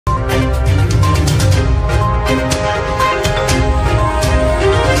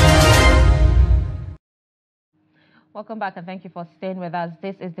Welcome back and thank you for staying with us.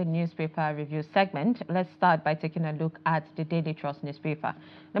 This is the newspaper review segment. Let's start by taking a look at the Daily Trust newspaper.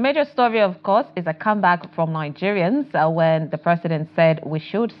 The major story, of course, is a comeback from Nigerians when the president said we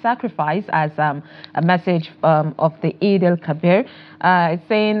should sacrifice as a message of the Eid al-Kabir. It's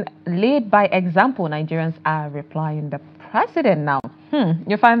saying, lead by example, Nigerians are replying the president now.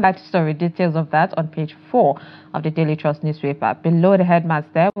 You'll find that story, details of that on page 4 of the Daily Trust newspaper. Below the headlines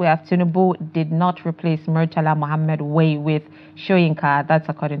there, we have Tinubu did not replace Murtala Mohammed Way with Shoyinka. That's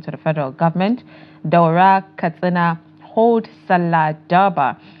according to the federal government. Daura Katsina hold Salah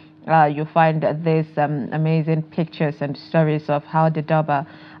Durbar. You'll find these amazing pictures and stories of how the Durbar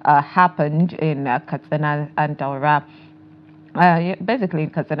happened in Katsina and Daura. Basically in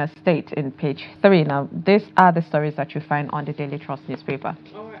Katsina State in page 3. Now, these are the stories that you find on the Daily Trust newspaper.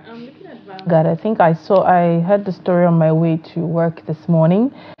 All right, I'm looking at Vanguard. I heard the story on my way to work this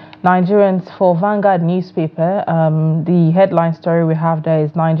morning. Nigerians for Vanguard newspaper. The headline story we have there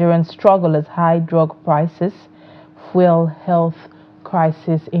is Nigerians struggle as high drug prices fuel health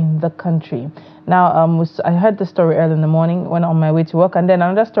crisis in the country. Now, I heard the story early in the morning when on my way to work, and then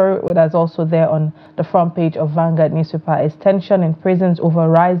another story that's also there on the front page of Vanguard newspaper is tension in prisons over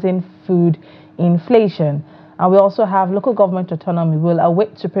rising food inflation. And we also have local government autonomy will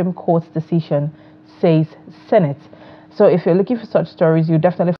await Supreme Court's decision, says Senate. So if you're looking for such stories, you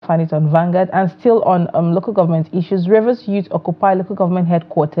definitely find it on Vanguard. And still on local government issues, Rivers Youth occupy local government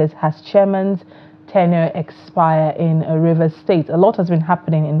headquarters has chairman's tenure expire in Rivers State. A lot has been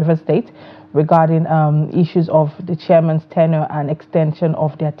happening in Rivers State regarding issues of the chairman's tenure and extension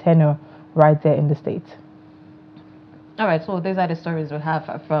of their tenure right there in the state. All right, so these are the stories we have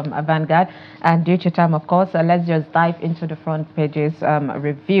from Vanguard. And due to time, of course, let's just dive into the front pages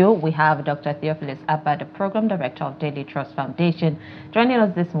review. We have Dr. Theophilus Abba, the Program Director of Daily Trust Foundation, joining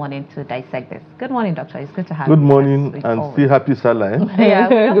us this morning to dissect this. Good morning, Doctor. It's good to have you. Good morning, and still happy Salah. Yeah,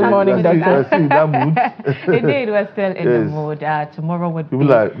 good morning, Doctor. Still in that mood. Indeed, we're still in the mood. Tomorrow would be...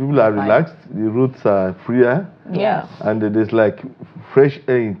 People are relaxed. The roads are freer. Yes. And there's like fresh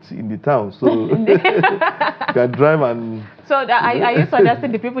air in the town, so you can drive and... So are you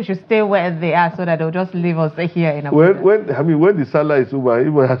suggesting the people should stay where they are so that they'll just leave us here in a when the Salah is over,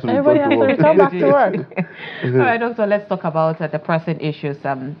 everybody has to return back to work. All right, Doctor, let's talk about the pressing issues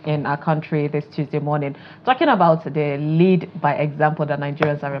in our country this Tuesday morning. Talking about the lead by example that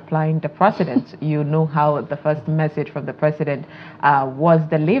Nigerians are replying the president. You know how the first message from the president was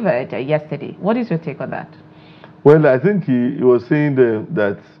delivered yesterday. What is your take on that? Well, I think he was saying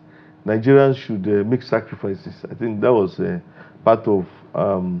that Nigerians should make sacrifices. I think that was part of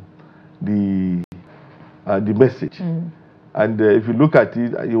the message. And if you look at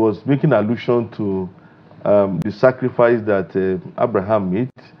it, he was making allusion to the sacrifice that Abraham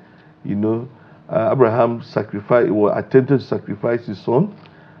made. You know, Abraham attempted to sacrifice his son,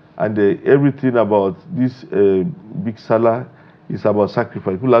 and everything about this big Salah is about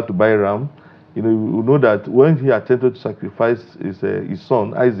sacrifice. People have to buy ram. You know that when he attempted to sacrifice his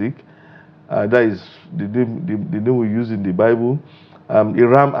son Isaac, that is the name we use in the Bible. A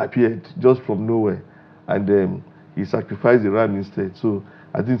ram appeared just from nowhere, and he sacrificed the ram instead. So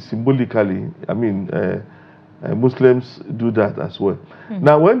I think symbolically, I mean, Muslims do that as well.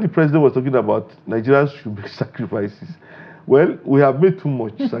 Now, when the president was talking about Nigerians should make sacrifices, well, we have made too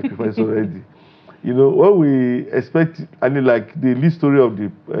much sacrifice already. You know, what we expect, like the lead story of the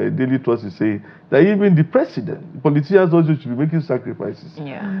Daily Trust is saying, that even the president, politicians also should be making sacrifices.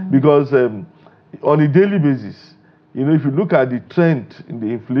 Yeah. Because on a daily basis, you know, if you look at the trend in the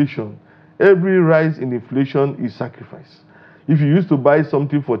inflation, every rise in inflation is sacrifice. If you used to buy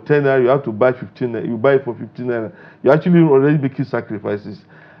something for 10 naira, you have to buy 15 naira, you buy it for 15 naira. You're actually already making sacrifices.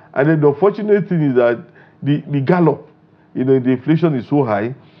 And then the unfortunate thing is that the gallop, you know, the inflation is so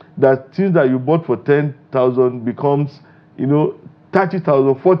high that things that you bought for 10,000 becomes, you know,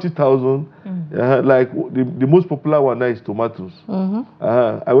 30,000, 40,000. Like the most popular one now is tomatoes.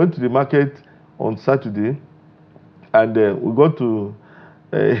 I went to the market on Saturday, and we got to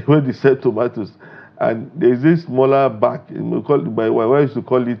where they sell tomatoes, and there's this smaller bag. My wife used to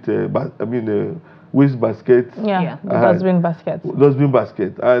call it, waste basket. Yeah, dustbin basket. Dustbin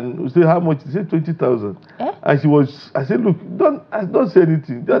basket. And we said, how much? She said 20,000. And I said, look, don't say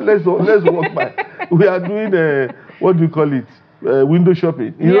anything. Just let's walk by. We are doing what do you call it? Window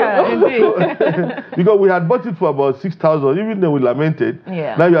shopping. You know? Because we had bought it for about 6,000. Even then we lamented.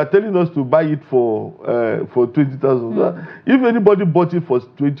 Yeah. Now you are telling us to buy it for 20,000. If anybody bought it for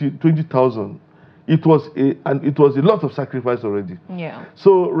 20,000. It was a lot of sacrifice already. Yeah.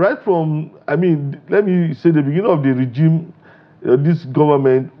 So right from, let me say the beginning of the regime, this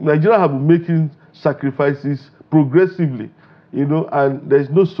government, Nigeria have been making sacrifices progressively, you know, and there's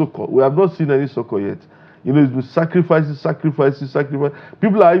no succor. We have not seen any succor yet. You know, it's been sacrifices.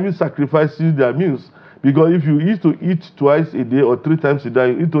 People are even sacrificing their meals, because if you used to eat twice a day or 3 times a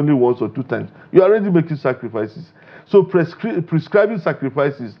day, you eat only once or 2 times, you're already making sacrifices. So prescribing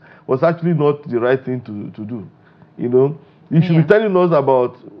sacrifices was actually not the right thing to do. You know, you should be telling us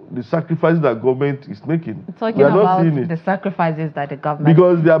about the sacrifices that government is making. Talking about the sacrifices that the government,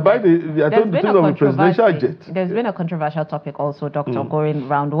 because they are buying the of a presidential jet. There's been a controversial topic also, Doctor, going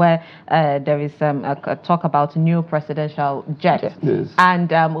around where there is a talk about new presidential jet. Yes. And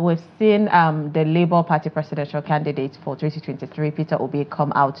we've seen the Labour Party presidential candidate for 2023, Peter Obi,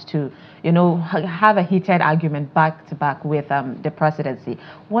 come out to, you know, have a heated argument back to back with the presidency.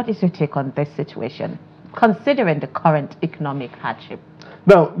 What is your take on this situation, considering the current economic hardship?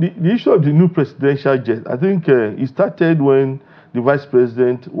 Now, the issue of the new presidential jet, I think it started when the vice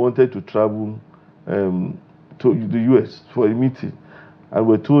president wanted to travel to the U.S. for a meeting. And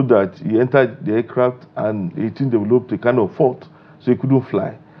we're told that he entered the aircraft and it developed a kind of fault, so he couldn't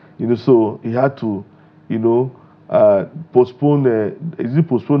fly. You know, so he had to, you know, postpone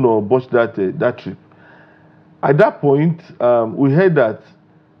or botch that trip. At that point, we heard that,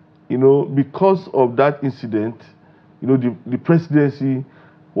 you know, because of that incident, you know, the presidency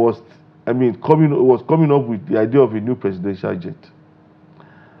was, coming up with the idea of a new presidential jet.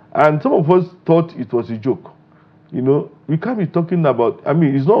 And some of us thought it was a joke. You know, we can't be talking about,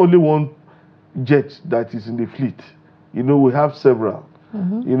 it's not only one jet that is in the fleet. You know, we have several.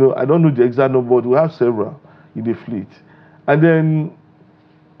 You know, I don't know the exact number, but we have several in the fleet. And then,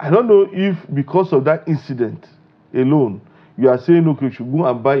 I don't know if because of that incident alone, you are saying, okay, we should go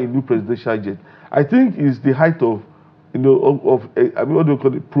and buy a new presidential jet. I think it's the height of, you know, what do you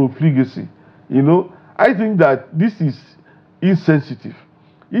call it, profligacy. You know, I think that this is insensitive.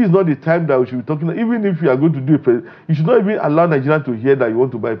 It is not the time that we should be talking. Even if you are going to do you should not even allow Nigeria to hear that you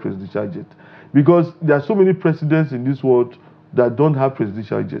want to buy a presidential jet, because there are so many presidents in this world that don't have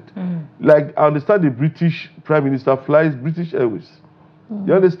presidential jet. Like, I understand the British Prime Minister flies British Airways.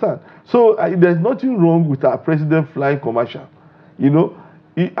 You understand? So there's nothing wrong with our president flying commercial. You know,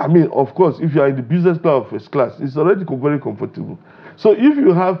 of course, if you are in the business class or first class, it's already very comfortable. So if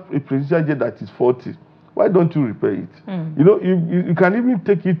you have a presidential jet that is faulty, why don't you repair it? You know, you can even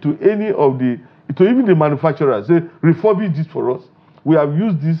take it to any of even the manufacturers. Say, refurbish this for us. We have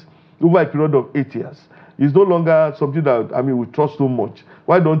used this over a period of 8 years. It's no longer something that we trust so much.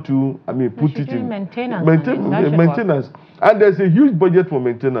 Why don't you put it in maintenance? And there's a huge budget for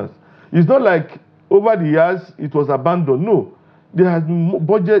maintenance. It's not like over the years it was abandoned. No, there has been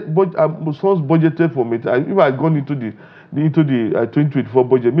funds budgeted for maintenance. If I had gone into the 2024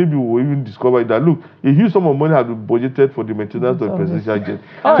 budget, maybe we will even discover that, look, a huge sum of money has been budgeted for the maintenance of the presidential jet.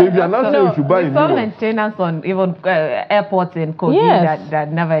 So if you are not saying we should buy a new one. Maintenance on even airports in Kogi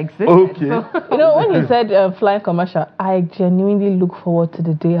that never existed. Okay. So. You know, when you said flying commercial, I genuinely look forward to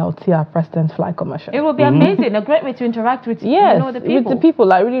the day I'll see our president fly commercial. It will be amazing, a great way to interact with the people. With the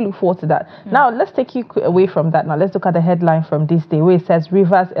people. I really look forward to that. Now, let's take you away from that. Now, let's look at the headline from this day, where it says,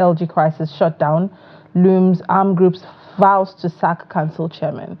 Rivers LG crisis shut down, looms, armed groups vows to sack council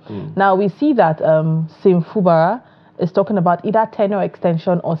chairman. Now, we see that Sim Fubara is talking about either tenure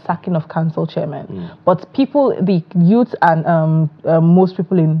extension or sacking of council chairman. But people, the youth and most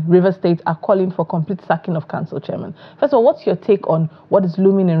people in River State are calling for complete sacking of council chairman. First of all, what's your take on what is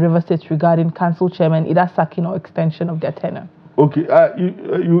looming in River State regarding council chairman, either sacking or extension of their tenure? Okay,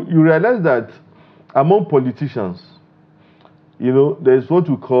 you realize that among politicians, you know, there's what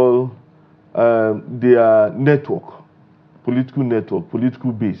we call their network. Political network,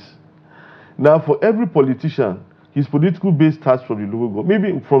 political base. Now, for every politician, his political base starts from the local government,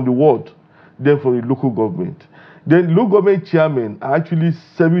 maybe from the ward, then from the local government. Then the local government chairmen are actually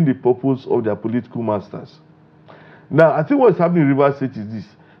serving the purpose of their political masters. Now, I think what's happening in Rivers State is this.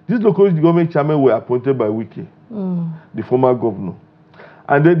 These local government chairmen were appointed by Wike, the former governor.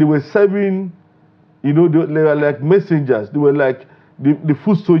 And then they were serving, you know, they were like messengers. They were like the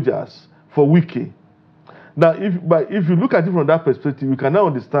foot soldiers for Wike. Now, if you look at it from that perspective, you can now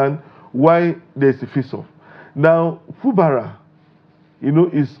understand why there's a face-off. Now, Fubara, you know,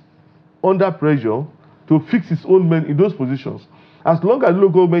 is under pressure to fix his own men in those positions. As long as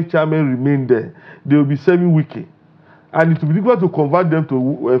local government chairmen remain there, they will be serving Wike. And it will be difficult to convert them to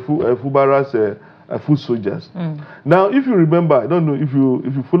Fubara's foot soldiers. Now, if you remember, I don't know if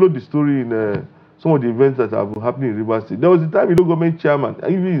you follow the story in some of the events that have been happening in Rivers State, there was a time a local government chairman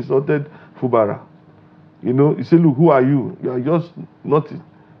even insulted Fubara. You know, he said, look, who are you? You are just nothing.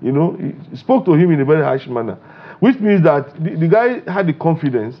 You know, he spoke to him in a very harsh manner, which means that the guy had the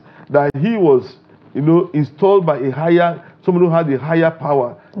confidence that he was you know, installed by someone who had a higher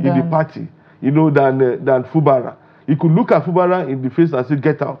power in the party, you know, than Fubara. He could look at Fubara in the face and say,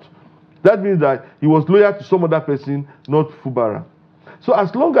 get out. That means that he was loyal to some other person, not Fubara. So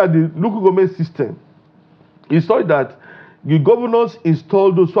as long as the local government system, he saw that the governors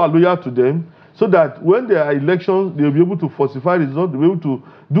install those who are loyal to them, so that when there are elections, they'll be able to falsify results, they'll be able to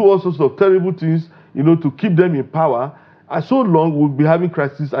do all sorts of terrible things, you know, to keep them in power. And so long, we'll be having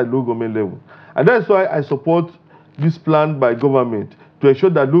crises at local government level. And that's why I support this plan by government to ensure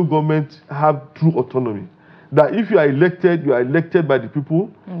that local governments have true autonomy. That if you are elected by the people,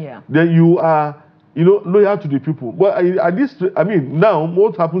 then you are, you know, loyal to the people. But at this, I mean, now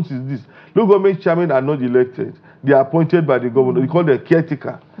what happens is this: local government chairmen are not elected; they are appointed by the governor. They call them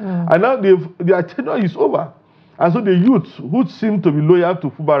caretaker, and now their tenure is over. And so the youth who seem to be loyal to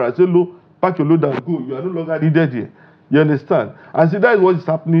Fubara say, "Lo, pack your load and go. You are no longer needed here." You understand? And see, that is what is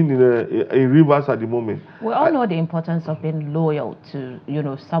happening in Rivers at the moment. We all know the importance of being loyal to, you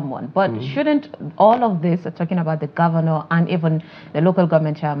know, someone, but shouldn't all of this, talking about the governor and even the local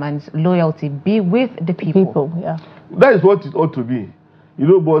government chairman's loyalty, be with the people? Yeah. That is what it ought to be, you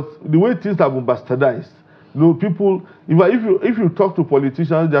know. But the way things have been bastardized, you know, people. If you talk to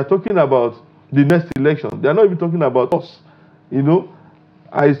politicians, they are talking about the next election. They are not even talking about us, you know.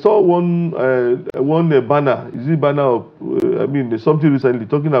 I saw one banner. Is it banner of? I mean, there's something recently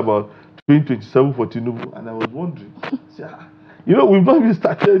talking about 2027 for Tinubu, and I was wondering, you know, we've not even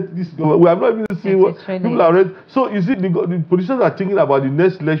started this government. We have not even seen what people are ready. So you see, the politicians are thinking about the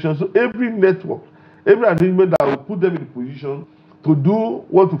next election. So every network, every arrangement that will put them in the position to do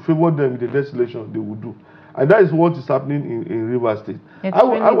what will favor them in the next election, they will do, and that is what is happening in Rivers State. I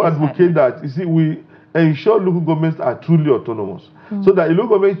would advocate that. You see, we ensure local governments are truly autonomous. So that a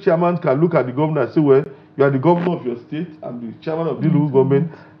local government chairman can look at the governor and say, well, you are the governor of your state, I'm the chairman of the local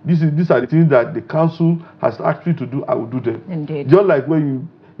government. These are the things that the council has asked me to do, I will do them. Indeed. Just like when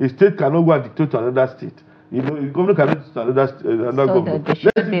a state cannot go and dictate to another state. You know, the governor cannot dictate to another government.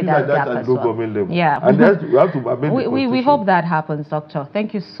 Let's be like that at local government level. Yeah. And we have to amend the we hope that happens, Doctor.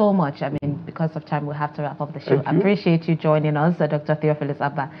 Thank you so much. I mean, because of time, we have to wrap up the show. I appreciate you joining us, Dr. Theophilus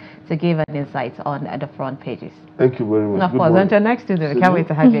Abba, to give an insight on the front pages. Thank you very much. Of course, until next Tuesday, we can't wait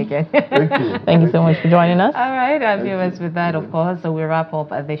to have you again. Thank you. Thank you so much for joining us. All right, our viewers, with that, of course, so we wrap up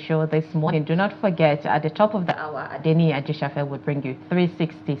the show this morning. Do not forget, at the top of the hour, Adeni Ajishafe will bring you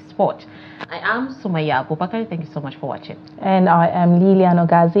 360 Sport. I am Sumaya Abubakar. Thank you so much for watching. And I am Lilian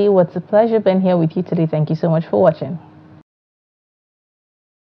Ogazi. It's a pleasure being here with you today. Thank you so much for watching.